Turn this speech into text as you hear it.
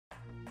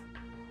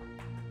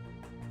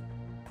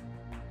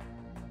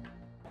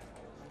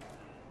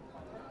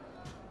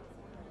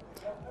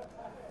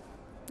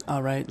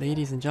Alright,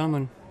 ladies and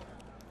gentlemen,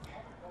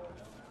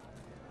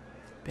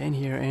 Ben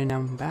here, and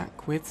I'm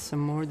back with some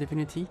more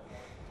Divinity.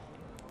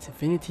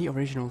 Divinity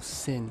Original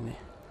Sin.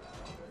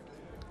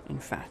 In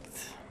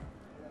fact.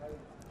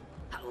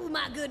 Oh,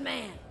 my good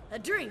man. A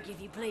drink, if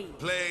you please.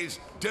 Please,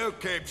 don't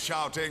keep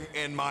shouting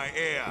in my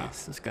ear.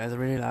 Yes, those guys are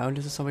really loud.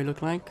 This is how they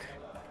look like.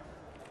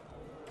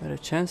 I had a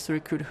chance to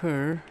recruit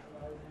her.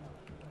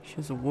 She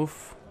has a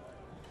wolf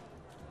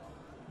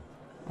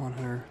on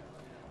her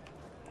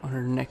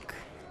neck.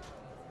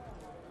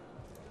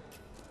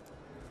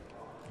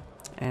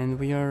 And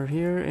we are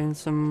here in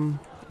some,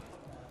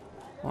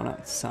 well,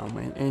 not some,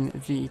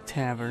 in the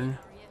tavern.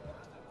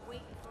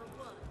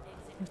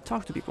 Let's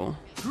talk to people.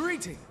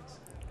 Greetings.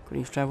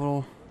 Greetings,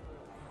 travel.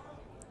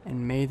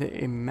 And may the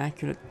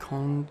immaculate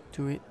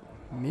conduit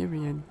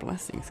myriad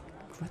blessings.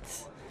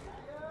 What?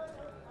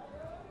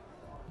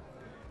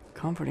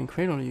 Comfort and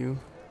cradle you.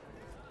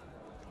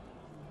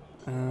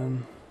 The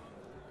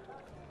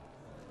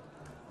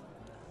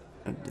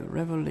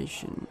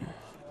revelation.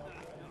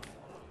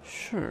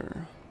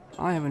 Sure.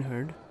 I haven't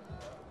heard.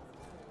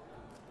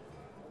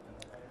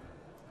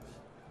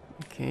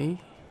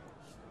 Okay.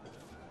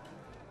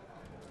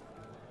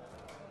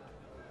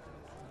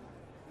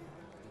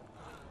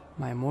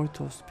 My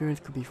immortal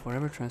spirit could be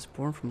forever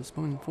transformed from this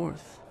moment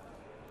forth.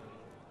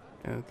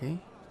 Okay.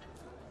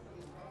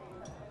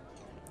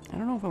 I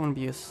don't know if I want to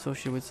be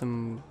associated with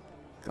some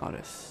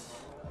goddess.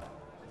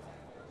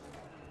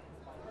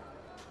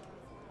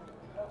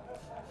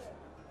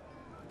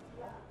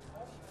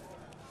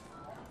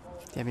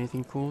 Do you have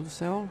anything cool to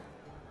sell?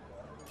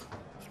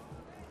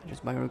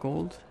 Just buy your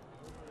gold.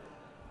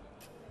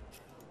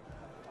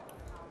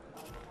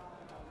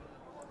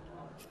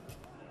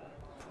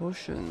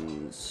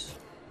 Potions.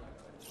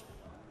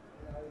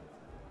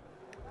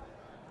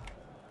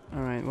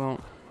 Alright, well.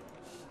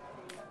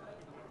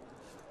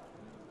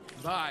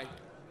 Bye.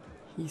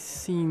 He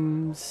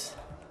seems...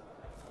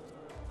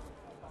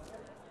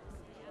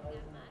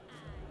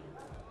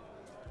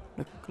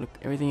 Look,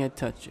 everything I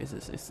touch is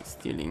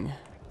stealing.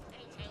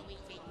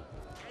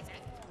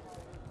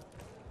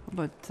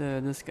 But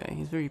this guy,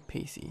 he's very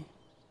pacey.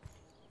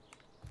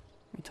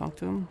 We talk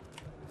to him.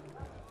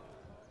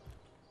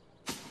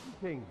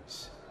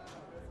 Kings.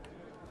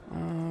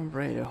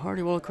 Alright, a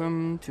hearty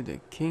welcome to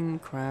the King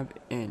Crab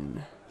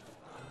Inn.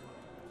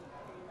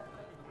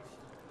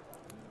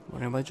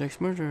 What about Jack's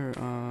murder?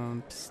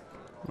 Psst,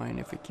 mind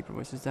if we keep our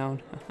voices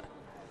down?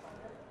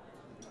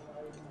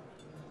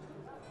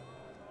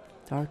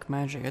 Dark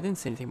magic. I didn't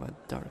say anything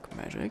about dark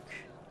magic.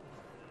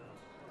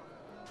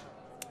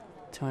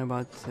 Tell me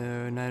about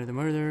the night of the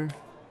murder.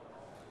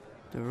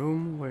 The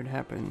room where it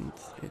happened.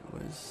 It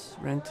was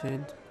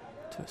rented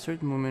to a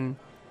certain woman,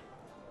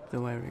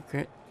 though I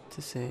regret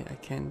to say I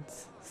can't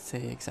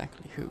say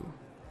exactly who.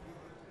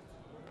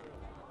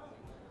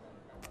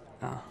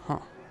 Uh-huh.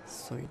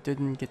 So you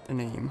didn't get the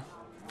name.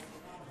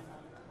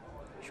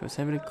 She was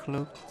heavily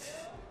cloaked,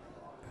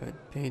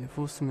 but paid a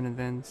full sum in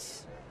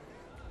advance.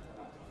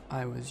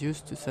 I was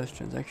used to such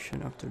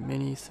transaction after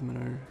many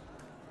similar.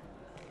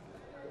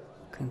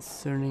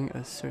 Concerning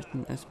a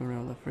certain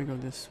Esmeralda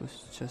Frigo, this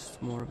was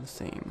just more of the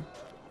same.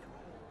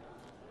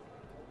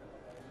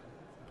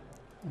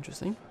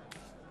 Interesting.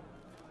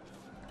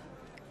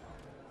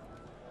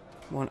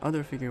 One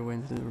other figure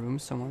went into the room,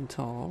 someone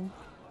tall,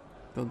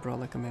 built broad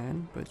like a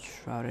man, but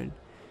shrouded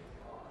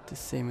the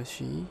same as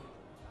she.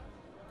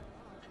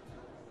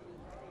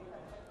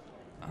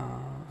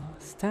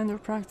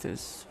 Standard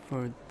practice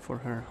for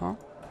her, huh?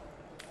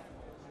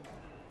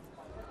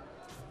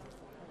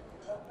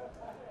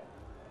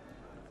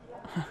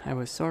 I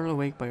was startled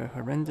awake by a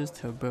horrendous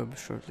hubbub.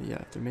 Shortly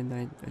after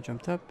midnight, I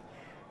jumped up,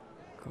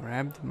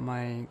 grabbed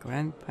my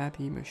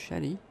grandpappy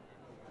machete.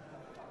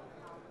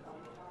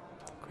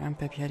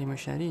 Grandpappy had a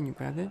machete and you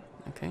grabbed it?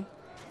 Okay.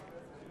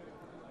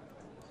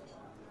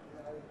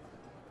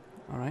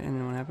 Alright, and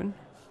then what happened?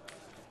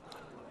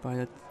 By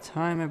the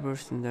time I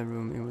burst in that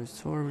room, it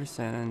was horribly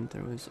silent.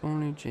 There was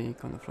only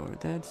Jake on the floor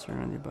dead,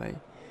 surrounded by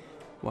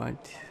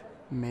what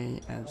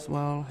may as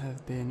well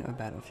have been a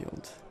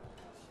battlefield.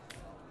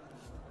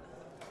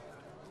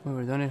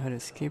 Whoever done it had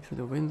escaped through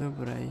the window,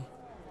 but I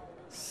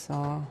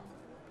saw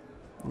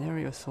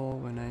nary a soul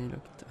when I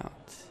looked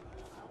out.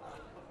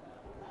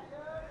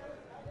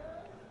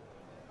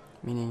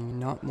 Meaning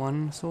not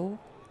one soul.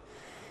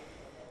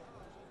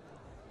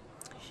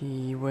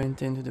 He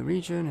went into the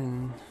region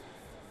and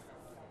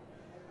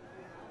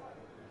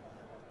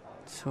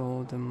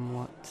told them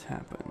what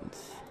happened.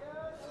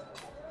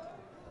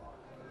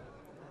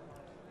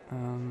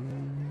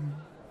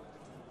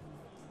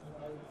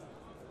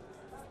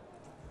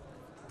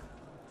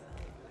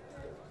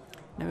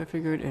 Never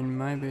figured in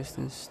my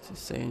business to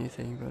say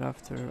anything, but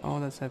after all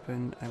that's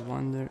happened, I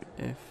wonder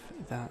if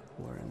that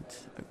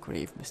weren't a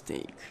grave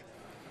mistake.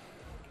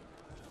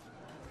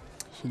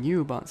 He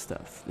knew about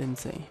stuff, didn't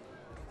say.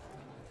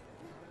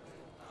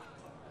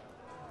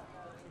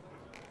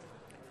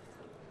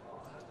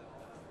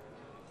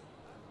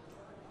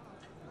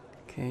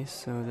 Okay,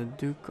 so the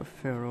Duke of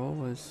Pharaoh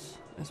was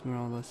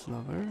Esmeralda's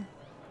lover.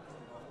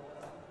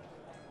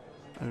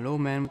 A low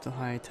man with a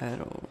high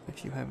title.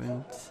 If you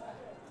haven't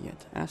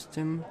yet asked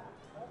him,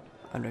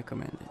 I'd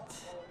recommend it.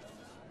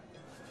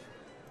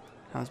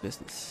 How's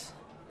business?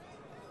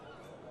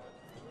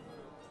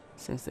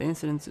 Since the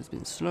incident has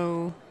been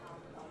slow.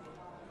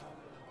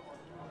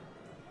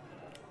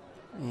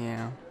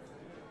 Yeah.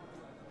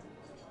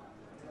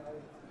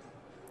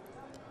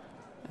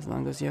 As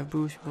long as you have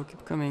booze, people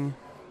keep coming.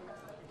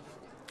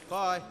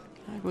 Bye.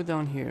 I go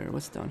down here.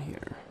 What's down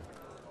here?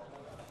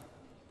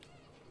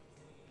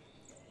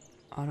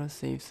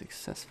 Autosave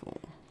successful.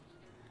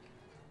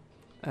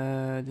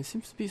 There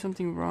seems to be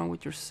something wrong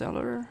with your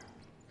cellar.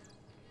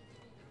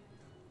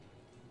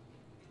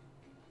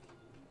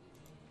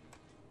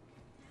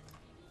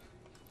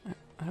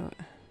 I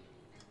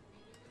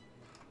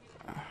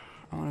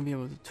want to be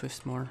able to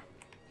twist more.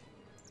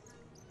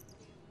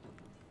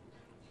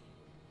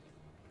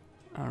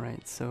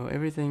 Alright, so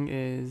everything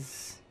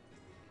is...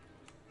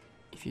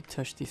 If you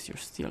touch this, you're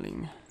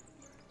stealing.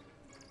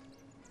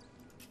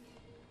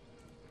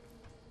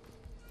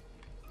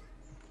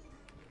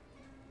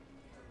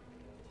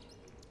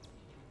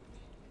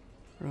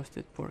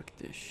 Roasted pork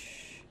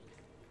dish.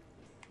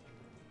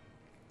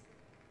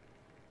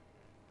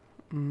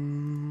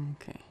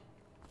 Okay.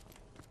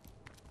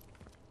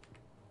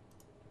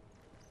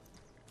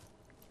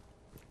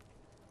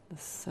 The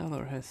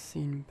cellar has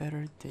seen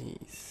better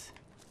days.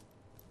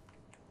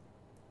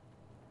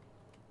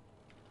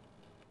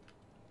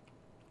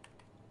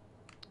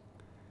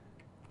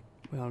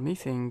 Well,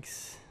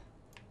 methinks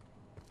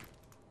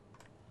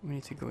we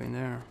need to go in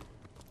there.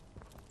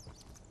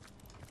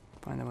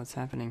 Find out what's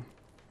happening.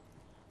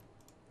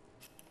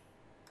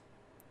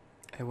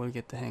 I will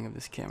get the hang of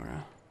this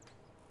camera.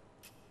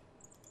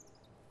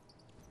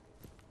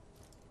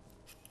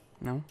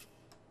 No?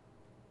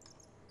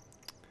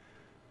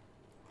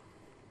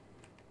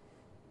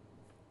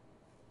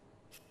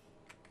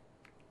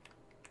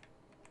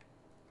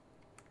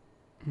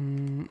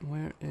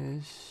 Where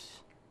is...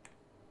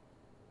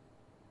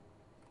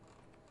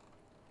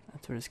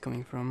 That's where it's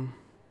coming from.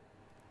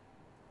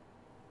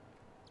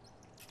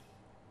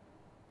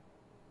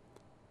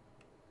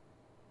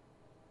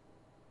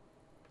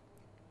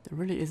 There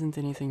really isn't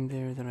anything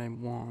there that I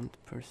want,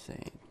 per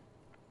se.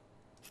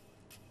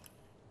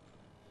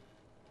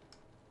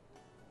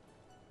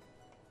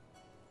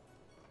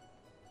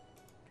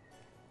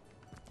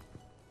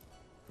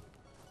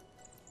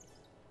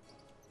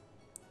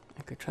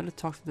 I could try to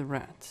talk to the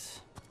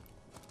rats.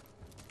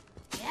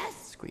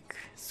 Yes? Squeak.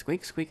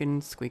 Squeak, squeak,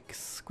 and squeak.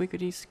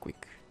 Squeakity,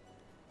 squeak.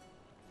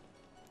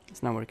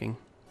 It's not working.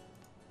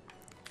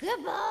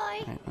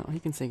 Goodbye. Right, well, he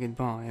can say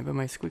goodbye, but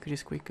my squeakity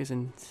squeak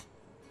isn't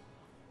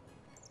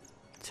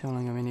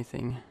telling him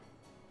anything.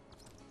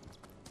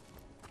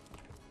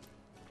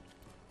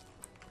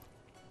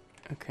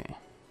 Okay.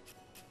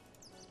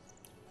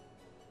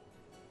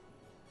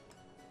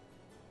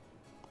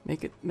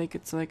 Make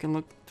it so I can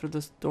look through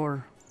this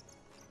door.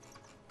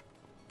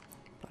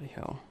 Bloody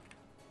hell.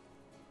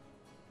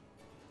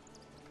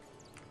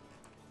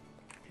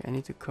 Okay, I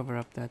need to cover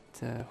up that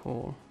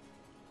hole.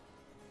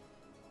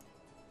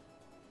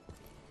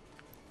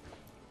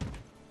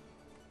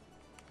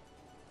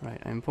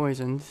 Right, I'm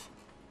poisoned,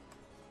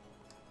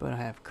 but I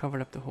have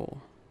covered up the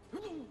hole.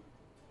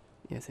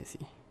 Yes, I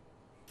see.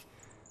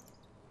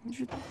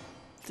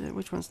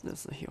 Which one's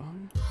this here?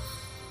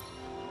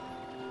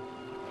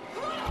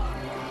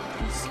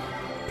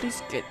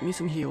 Please get me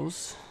some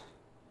heals.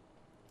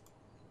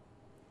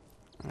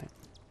 Alright.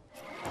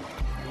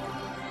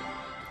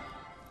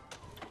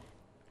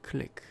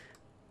 Click.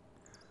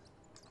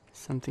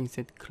 Something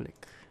said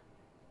click.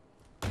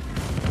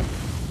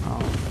 Oh,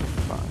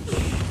 fudge.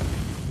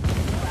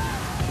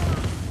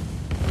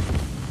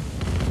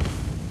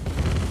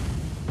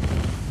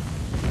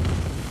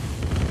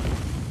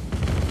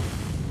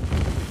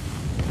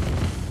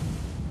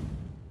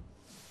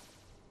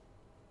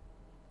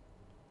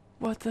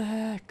 What the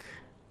heck?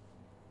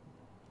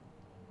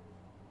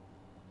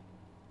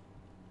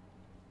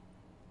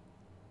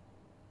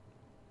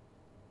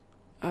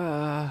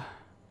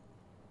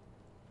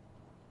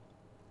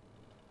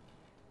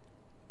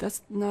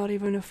 That's not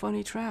even a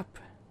funny trap.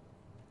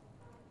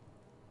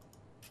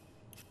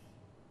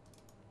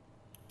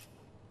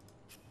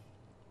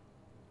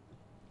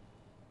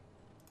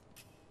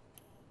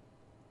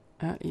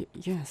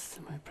 Yes,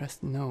 I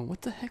pressed no.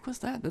 What the heck was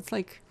that? That's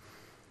like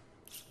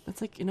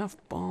enough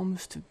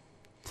bombs to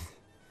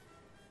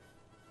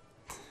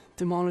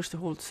demolish the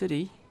whole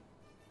city.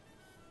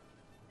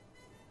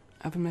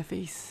 Up in my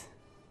face.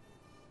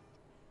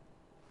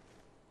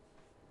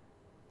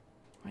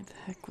 Why the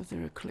heck was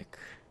there a click?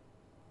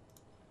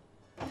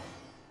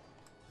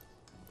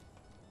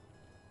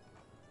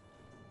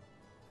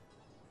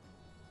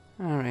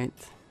 Alright.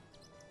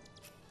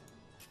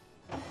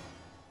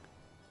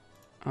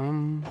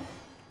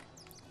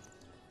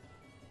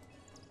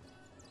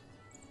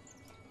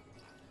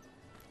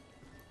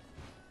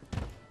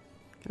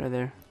 Get out of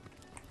there.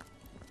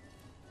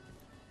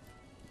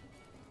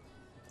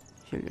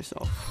 Heal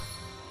yourself.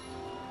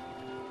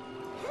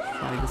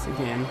 Try this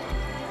again.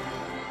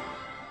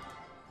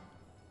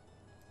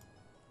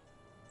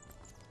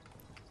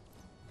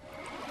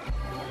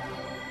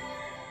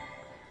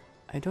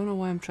 I don't know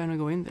why I'm trying to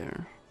go in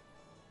there.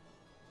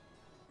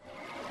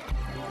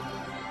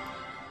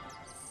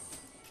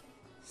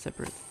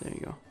 Separate, there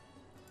you go.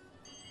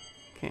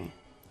 Okay.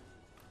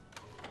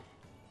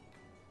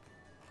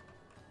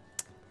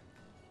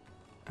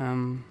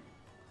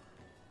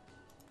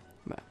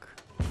 Back.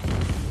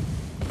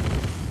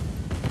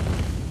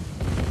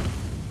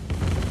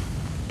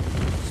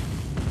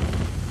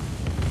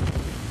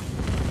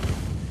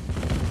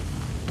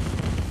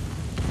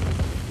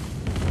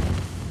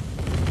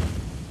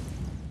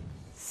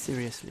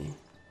 Seriously.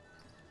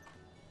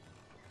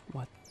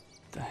 What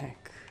the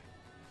heck?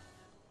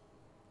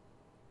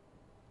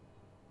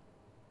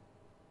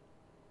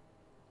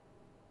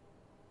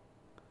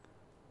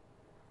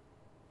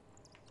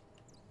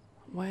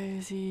 Why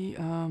is he,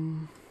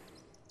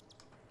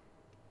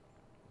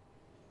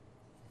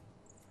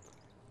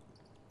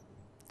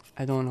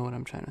 I don't know what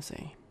I'm trying to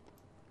say.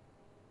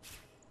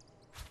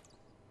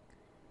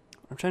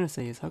 What I'm trying to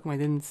say is, how come I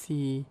didn't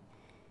see...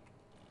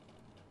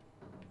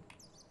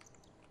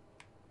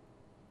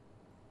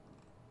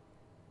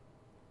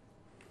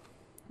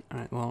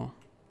 Alright, well...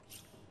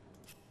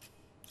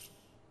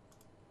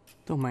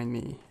 Don't mind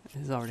me, it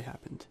has already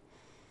happened.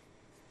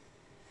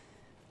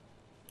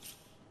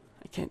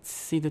 I can't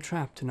see the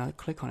trap to not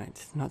click on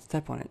it, not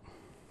step on it.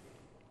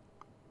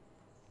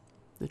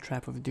 The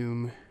trap of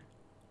doom.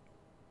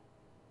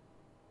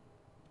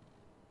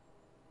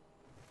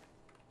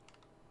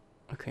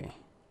 Okay.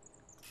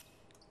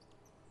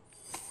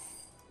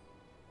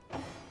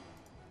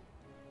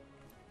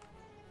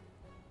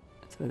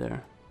 It's over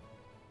there.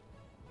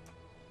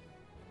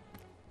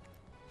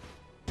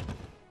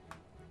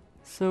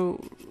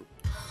 So...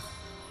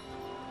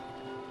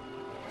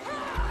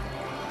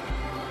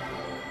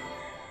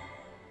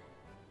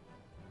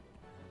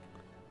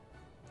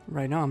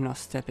 Right now I'm not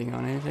stepping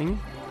on anything.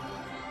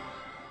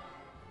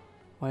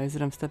 Why is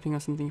it I'm stepping on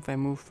something if I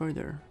move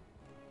further?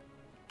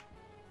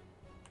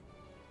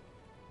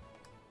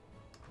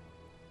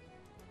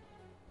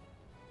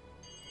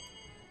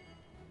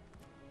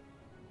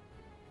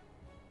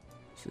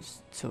 This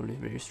is totally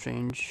very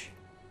strange.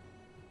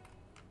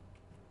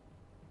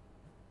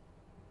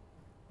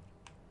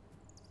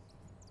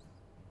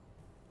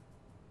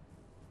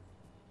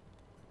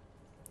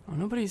 Oh,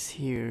 nobody's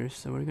here,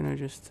 so we're gonna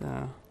just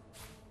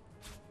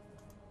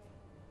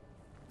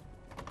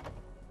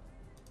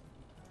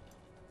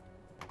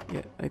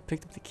yeah, I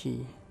picked up the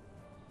key.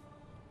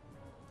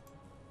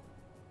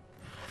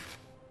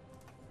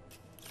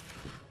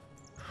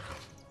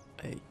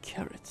 A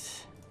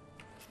carrot.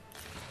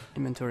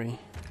 Inventory.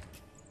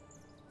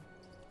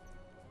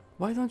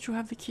 Why don't you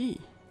have the key?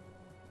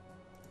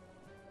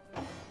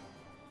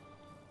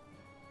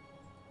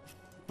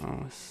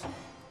 Oh,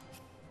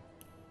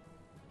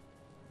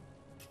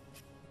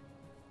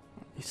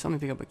 you saw me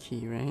pick up a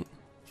key, right?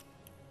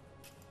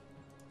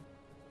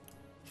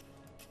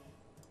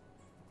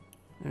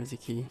 There's a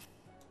key.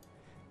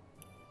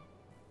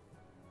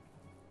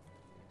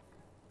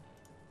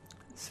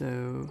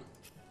 So...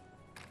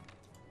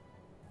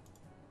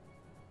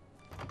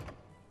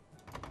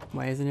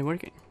 why isn't it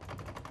working?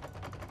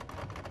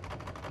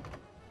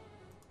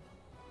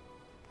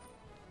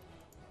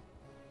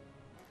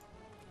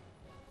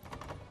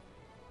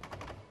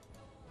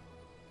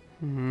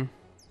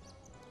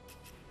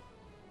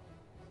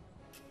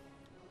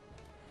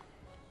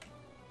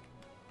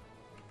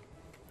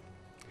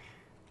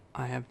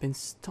 I have been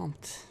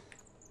stomped.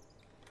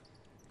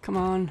 Come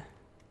on.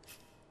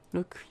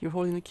 Look, you're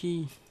holding the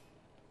key.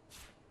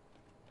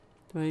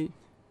 Wait.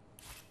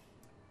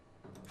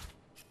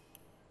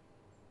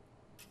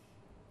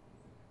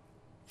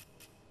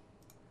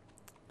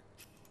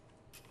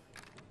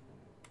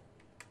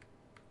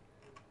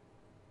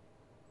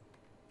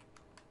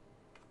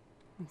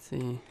 Let's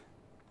see.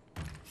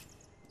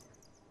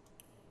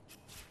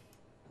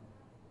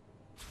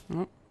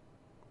 Oh.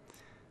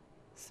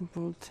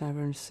 Simple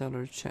Tavern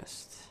Cellar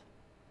chest.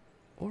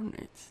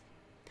 Ornate.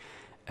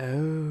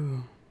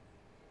 Oh.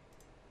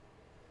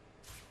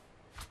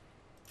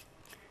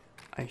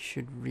 I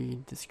should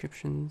read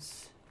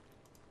descriptions.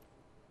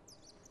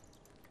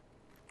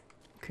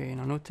 Okay,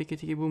 now no ticky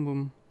ticky boom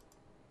boom.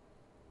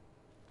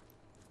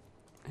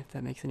 If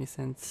that makes any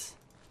sense.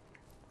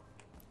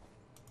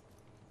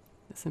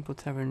 The Simple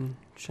Tavern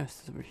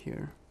chest is over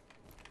here.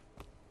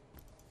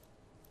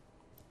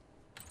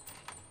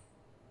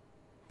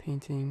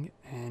 Painting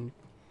and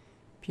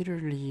Peter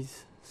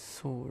Lee's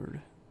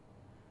sword.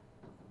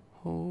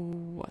 Oh,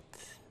 what?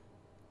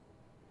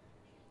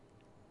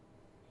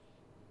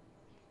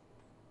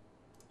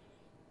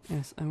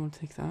 Yes, I will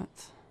take that.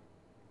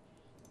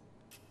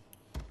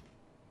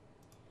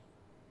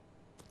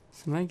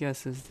 So my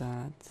guess is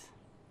that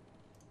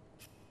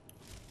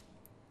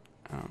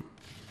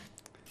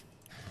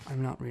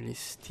I'm not really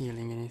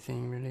stealing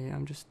anything, really.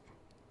 I'm just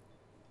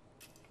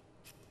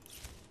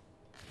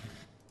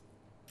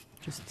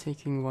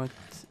taking what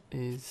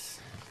is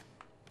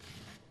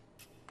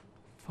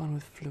fun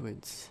with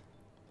fluids.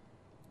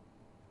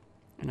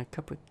 And a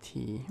cup of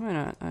tea. Why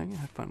not? I can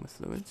have fun with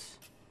fluids.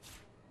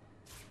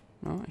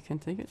 No, I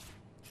can't take it.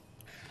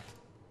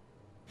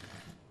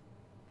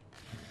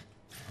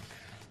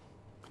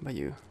 about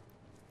you?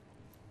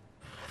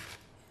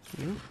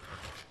 You?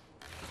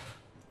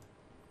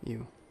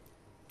 You.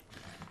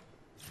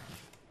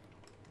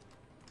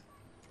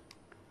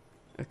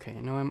 Okay,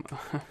 now I'm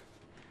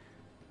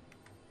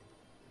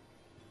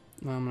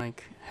now I'm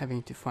like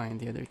having to find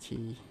the other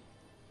key.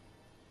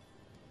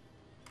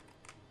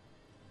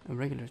 A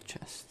regular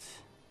chest.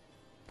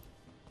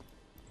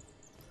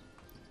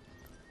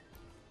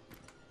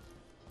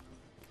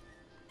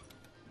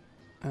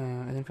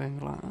 Identifying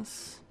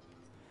glass.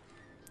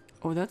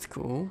 Oh, that's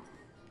cool.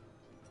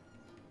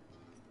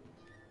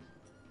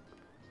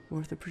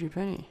 Worth a pretty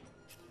penny.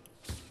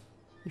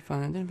 You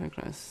found an identifying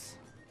glass.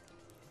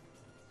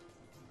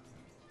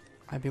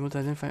 I'll be able to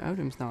identify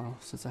items now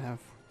since I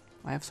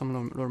have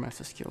some lore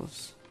master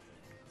skills.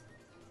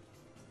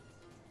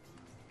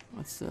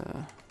 What's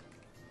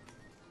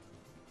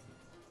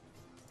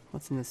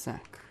in the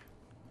sack?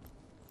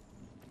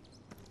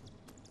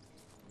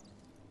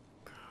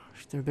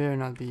 Gosh, there better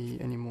not be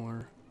any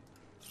more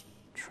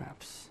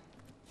traps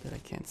that I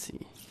can't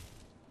see.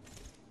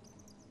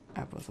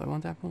 Apples. I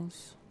want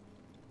apples.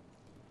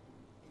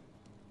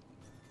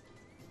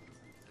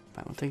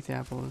 Fine, we'll take the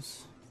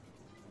apples.